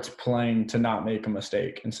 or it's playing to not make a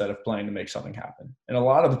mistake instead of playing to make something happen. And a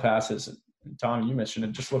lot of the passes, Tom, you mentioned,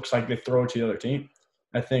 it just looks like they throw it to the other team.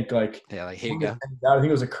 I think here you go. I think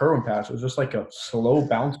it was a Kerwin pass. It was just like a slow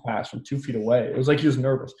bounce pass from 2 feet away. It was like he was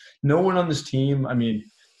nervous. No one on this team,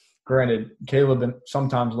 granted, Caleb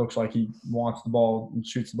sometimes looks like he wants the ball and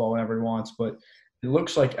shoots the ball whenever he wants, but it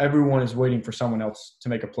looks like everyone is waiting for someone else to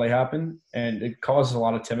make a play happen, and it causes a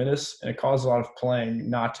lot of timidness, and it causes a lot of playing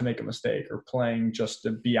not to make a mistake or playing just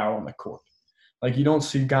to be out on the court. You don't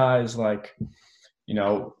see guys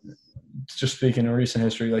just speaking in recent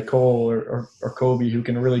history, like Cole or Kobe, who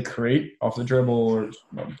can really create off the dribble or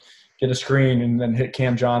get a screen and then hit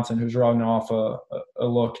Cam Johnson, who's running off a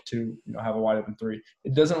look to have a wide open 3.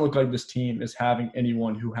 It doesn't look like this team is having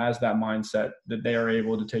anyone who has that mindset that they are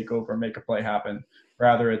able to take over and make a play happen.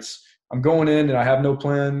 Rather, it's I'm going in and I have no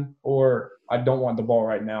plan, or I don't want the ball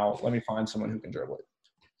right now. Let me find someone who can dribble it.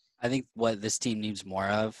 I think what this team needs more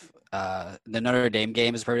of, the Notre Dame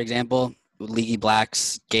game is a perfect example. Leaky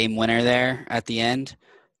Black's game winner there at the end.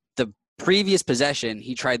 The previous possession,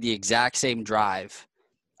 he tried the exact same drive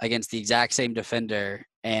against the exact same defender,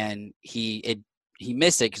 and he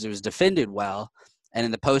missed it because it was defended well. And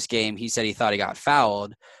in the post game, he said he thought he got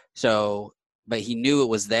fouled. But he knew it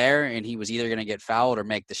was there, and he was either going to get fouled or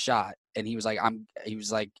make the shot. And he was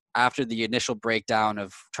like, after the initial breakdown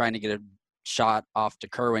of trying to get a shot off to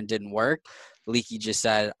Kerwin didn't work, Leaky just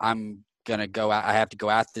said, I'm gonna go out. I have to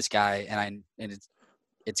go at this guy, and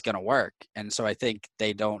it's gonna work. And so I think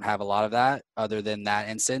they don't have a lot of that, other than that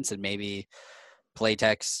instance, and maybe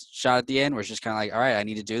Playtech's shot at the end, where it's just kind of like, all right, I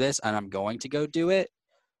need to do this, and I'm going to go do it.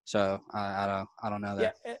 So I don't know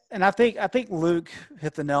that. Yeah, and I think Luke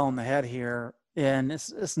hit the nail on the head here, and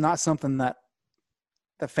it's not something that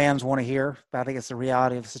the fans want to hear, but I think it's the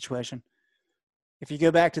reality of the situation. If you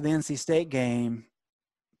go back to the NC State game,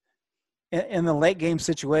 in the late game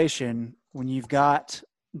situation, when you've got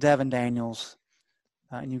Devin Daniels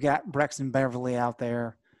and you've got Braxton Beverly out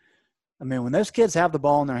there, when those kids have the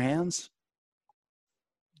ball in their hands,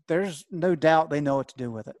 there's no doubt they know what to do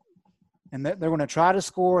with it. And they're going to try to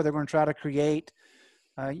score. They're going to try to create.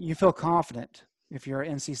 You feel confident if you're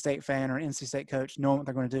an NC State fan or an NC State coach knowing what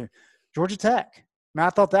they're going to do. Georgia Tech. I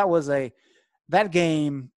thought that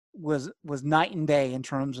game was night and day in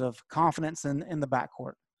terms of confidence in the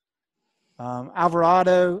backcourt.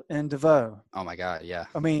 Alvarado and DeVoe. Oh, my God, yeah.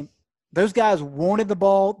 Those guys wanted the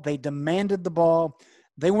ball. They demanded the ball.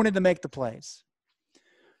 They wanted to make the plays.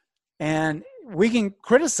 And we can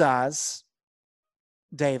criticize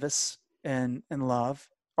Davis and Love,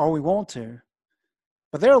 or we want to,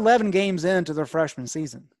 but they're 11 games into their freshman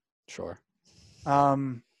season. Sure.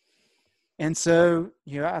 And so,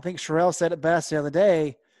 I think Sherelle said it best the other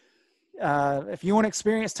day. If you want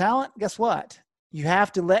experienced talent, guess what? You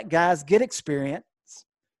have to let guys get experience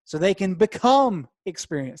so they can become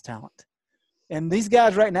experienced talent. And these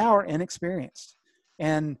guys right now are inexperienced.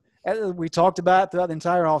 And as we talked about throughout the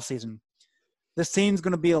entire offseason, this team's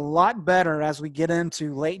going to be a lot better as we get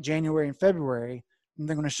into late January and February than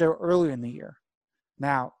they're going to show earlier in the year.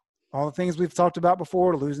 Now, all the things we've talked about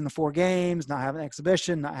before, losing the 4 games, not having an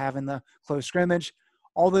exhibition, not having the close scrimmage,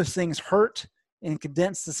 all those things hurt and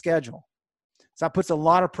condense the schedule. So that puts a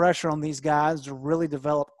lot of pressure on these guys to really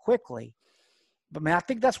develop quickly. But, man, I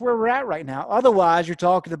think that's where we're at right now. Otherwise, you're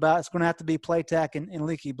talking about it's going to have to be Platek and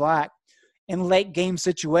Leaky Black in late game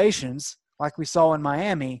situations like we saw in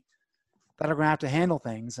Miami that are going to have to handle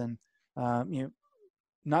things. And,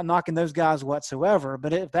 not knocking those guys whatsoever,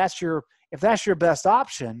 but if that's your best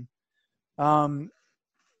option,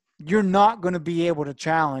 you're not going to be able to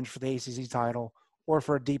challenge for the ACC title or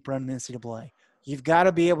for a deep run in the NCAA. You've got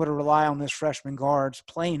to be able to rely on those freshman guards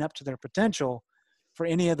playing up to their potential for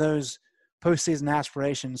any of those postseason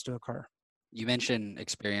aspirations to occur. You mentioned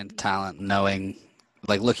experienced talent,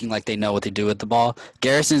 looking like they know what they do with the ball.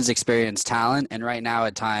 Garrison's experienced talent, and right now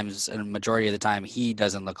at times, and a majority of the time, he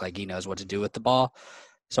doesn't look like he knows what to do with the ball.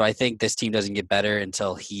 So I think this team doesn't get better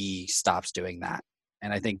until he stops doing that.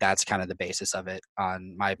 And I think that's kind of the basis of it,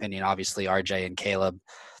 on my opinion. Obviously, RJ and Caleb,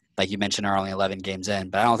 like you mentioned, are only 11 games in.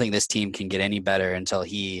 But I don't think this team can get any better until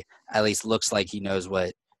he at least looks like he knows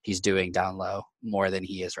what he's doing down low more than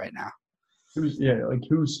he is right now. Who's,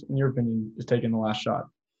 in your opinion, is taking the last shot?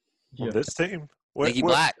 On this team? Leaky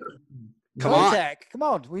Black. Come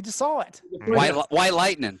on. We just saw it. White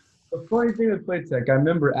Lightning. The funny thing with Platek, I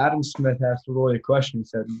remember Adam Smith asked Roy a question. He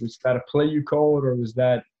said, was that a play you called, or was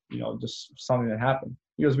that, just something that happened?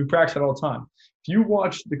 He goes, we practice it all the time. If you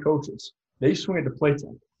watch the coaches, they swing at the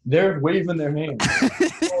Platek. They're waving their hands.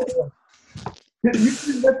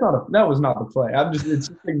 That was not the play. It's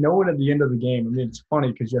just like no one at the end of the game. I mean, it's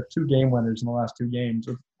funny because you have 2 game winners in the last 2 games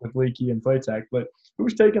with Leaky and Platek, but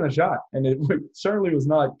who's taking the shot? And it certainly was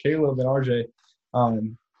not Caleb and RJ.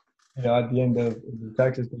 At the end of the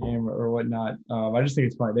Texas game or whatnot. I just think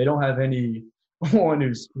it's funny. They don't have anyone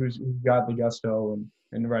who's got the gusto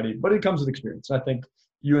and ready, but it comes with experience. I think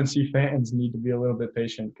UNC fans need to be a little bit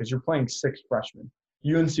patient because you're playing 6 freshmen.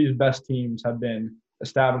 UNC's best teams have been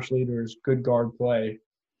established leaders, good guard play,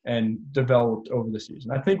 and developed over the season.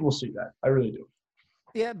 I think we'll see that. I really do.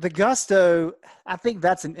 Yeah, the gusto, I think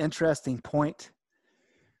that's an interesting point.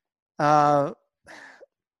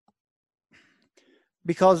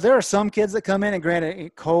 Because there are some kids that come in, and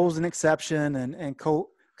granted, Cole's an exception and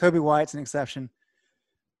Kobe White's an exception,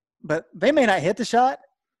 but they may not hit the shot.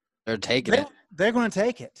 They're taking it. They're going to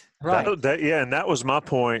take it. Right. And that was my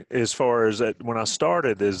point as far as that when I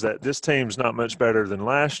started, is that this team's not much better than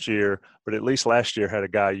last year, but at least last year had a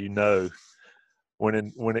guy when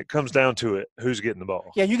it comes down to it, who's getting the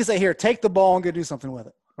ball. Yeah, you can say, here, take the ball and go do something with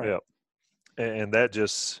it. Right. Yeah. And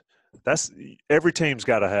that's every team's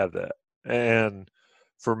got to have that. And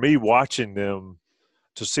for me, watching them,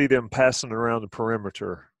 to see them passing around the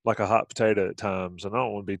perimeter like a hot potato at times, and I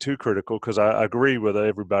don't want to be too critical because I agree with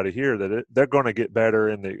everybody here that they're going to get better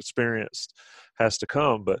and the experience has to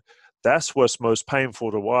come, but that's what's most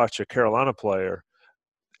painful to watch a Carolina player.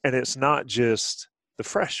 And it's not just the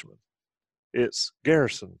freshman. It's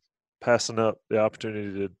Garrison passing up the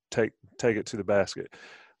opportunity to take it to the basket.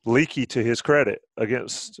 Leaky, to his credit,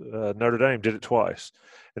 against Notre Dame, did it twice.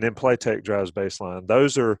 And then Platek drives baseline.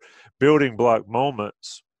 Those are building block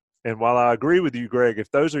moments. And while I agree with you, Greg, if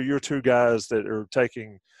those are your 2 guys that are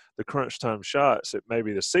taking the crunch time shots, it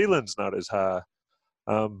maybe the ceiling's not as high.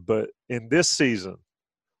 But in this season,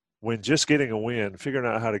 when just getting a win, figuring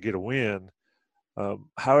out how to get a win,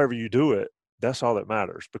 however you do it, that's all that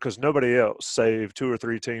matters, because nobody else, save 2 or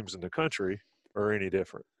 3 teams in the country, are any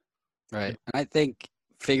different. Right. And I think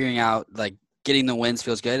figuring out, getting the wins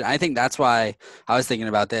feels good. I think that's why I was thinking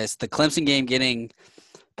about this. The Clemson game getting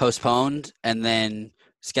postponed and then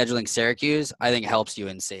scheduling Syracuse, I think helps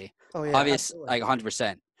UNC. Oh, yeah. Obvious,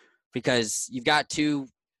 100%. Because you've got 2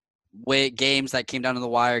 games that came down to the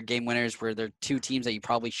wire, game winners, where they're 2 teams that you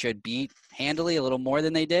probably should beat handily a little more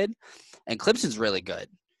than they did. And Clemson's really good.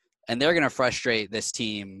 And they're going to frustrate this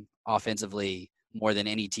team offensively more than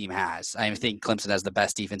any team has. I think Clemson has the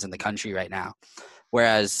best defense in the country right now.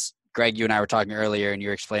 Whereas, Greg, you and I were talking earlier, and you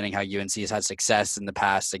were explaining how UNC has had success in the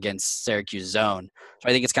past against Syracuse zone. So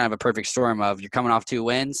I think it's kind of a perfect storm of you're coming off 2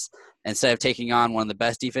 wins, instead of taking on one of the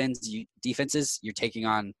best defenses, you're taking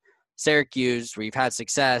on Syracuse, where you've had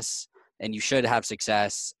success, and you should have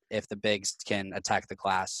success if the bigs can attack the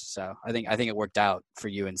glass. So I think it worked out for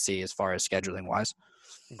UNC as far as scheduling wise.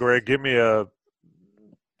 Greg, give me a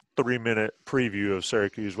 3-minute preview of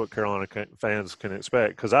Syracuse, what Carolina fans can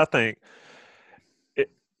expect, because I think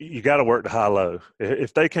you got to work the high-low.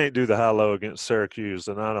 If they can't do the high-low against Syracuse,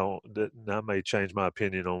 then I may change my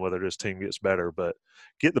opinion on whether this team gets better. But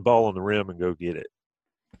get the ball on the rim and go get it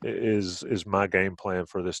is my game plan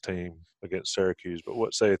for this team against Syracuse. But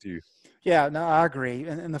what saith you? Yeah, no, I agree.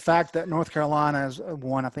 And the fact that North Carolina has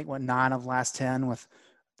won, I think, 9 of last 10, with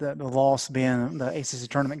the loss being the ACC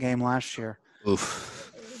tournament game last year.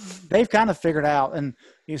 Oof. They've kind of figured out. And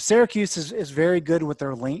Syracuse is very good with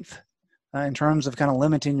their length. In terms of kind of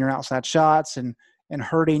limiting your outside shots and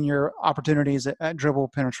hurting your opportunities at dribble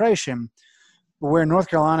penetration. But where North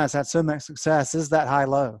Carolina has had so much success is that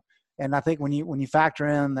high-low. And I think when you factor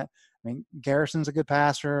in that, Garrison's a good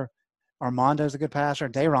passer, Armando's a good passer,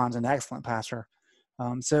 Dayron's an excellent passer.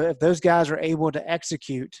 So if those guys are able to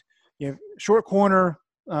execute, you have short corner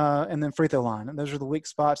and then free throw line. And those are the weak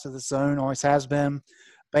spots of the zone, always has been.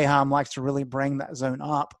 Boeheim likes to really bring that zone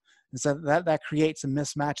up. And so that creates some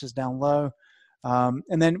mismatches down low.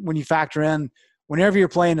 And then when you factor in, whenever you're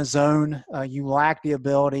playing a zone, you lack the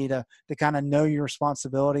ability to kind of know your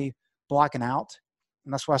responsibility blocking out.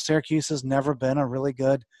 And that's why Syracuse has never been a really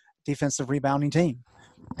good defensive rebounding team.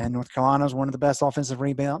 And North Carolina is one of the best offensive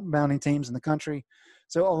rebounding teams in the country.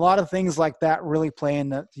 So a lot of things like that really play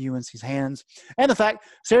into UNC's hands. And the fact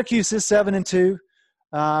Syracuse is 7-2,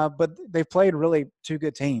 but they've played really 2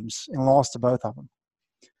 good teams and lost to both of them.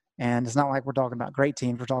 And it's not like we're talking about great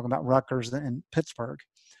teams. We're talking about Rutgers and Pittsburgh.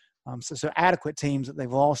 So adequate teams that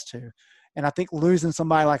they've lost to. And I think losing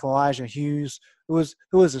somebody like Elijah Hughes, who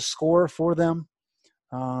was a scorer for them,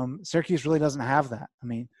 Syracuse really doesn't have that.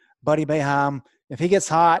 Buddy Boeheim, if he gets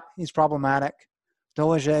hot, he's problematic.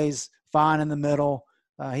 Dolezaj's fine in the middle.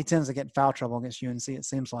 He tends to get in foul trouble against UNC, it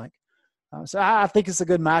seems like. So I think it's a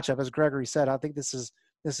good matchup. As Gregory said, I think this is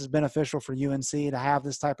beneficial for UNC to have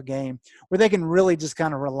this type of game where they can really just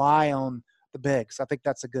kind of rely on the bigs. I think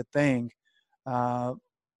that's a good thing.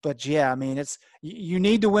 But yeah, you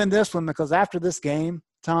need to win this one, because after this game,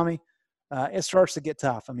 Tommy, it starts to get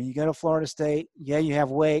tough. You go to Florida State. Yeah, you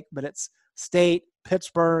have Wake, but it's State,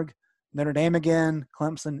 Pittsburgh, Notre Dame again,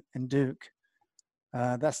 Clemson, and Duke.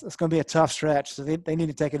 That's going to be a tough stretch. So they need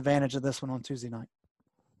to take advantage of this one on Tuesday night.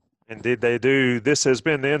 Indeed they do. This has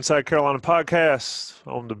been the Inside Carolina podcast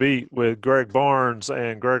on the beat with Greg Barnes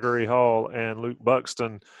and Gregory Hall and Luke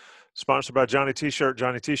Buxton, sponsored by Johnny T-Shirt,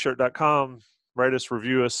 johnnytshirt.com. Rate us,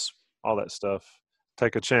 review us, all that stuff.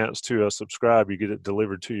 Take a chance to subscribe. You get it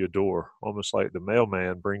delivered to your door, almost like the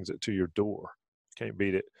mailman brings it to your door. Can't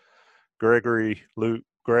beat it. Gregory, Luke,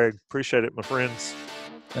 Greg, appreciate it, my friends.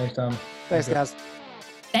 Thanks, Tom. Thanks, guys.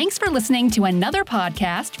 Thanks for listening to another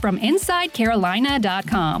podcast from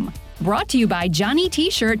InsideCarolina.com. Brought to you by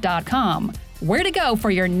JohnnyT-Shirt.com. Where to go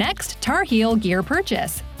for your next Tar Heel gear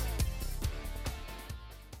purchase.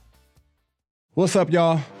 What's up,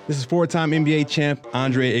 y'all? This is 4-time NBA champ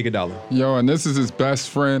Andre Iguodala. Yo, and this is his best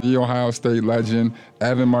friend, the Ohio State legend,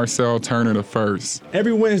 Evan Marcel Turner I.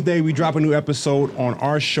 Every Wednesday, we drop a new episode on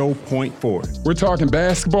our show, Point Forward. We're talking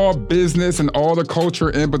basketball, business, and all the culture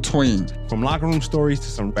in between. From locker room stories to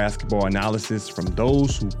some basketball analysis from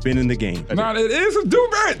those who've been in the game. Now, it is a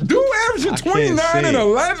dude averaging 29 and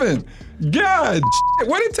 11. God,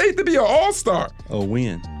 what it take to be an all-star? A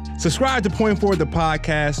win. Subscribe to Point Forward, the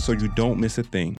podcast, so you don't miss a thing.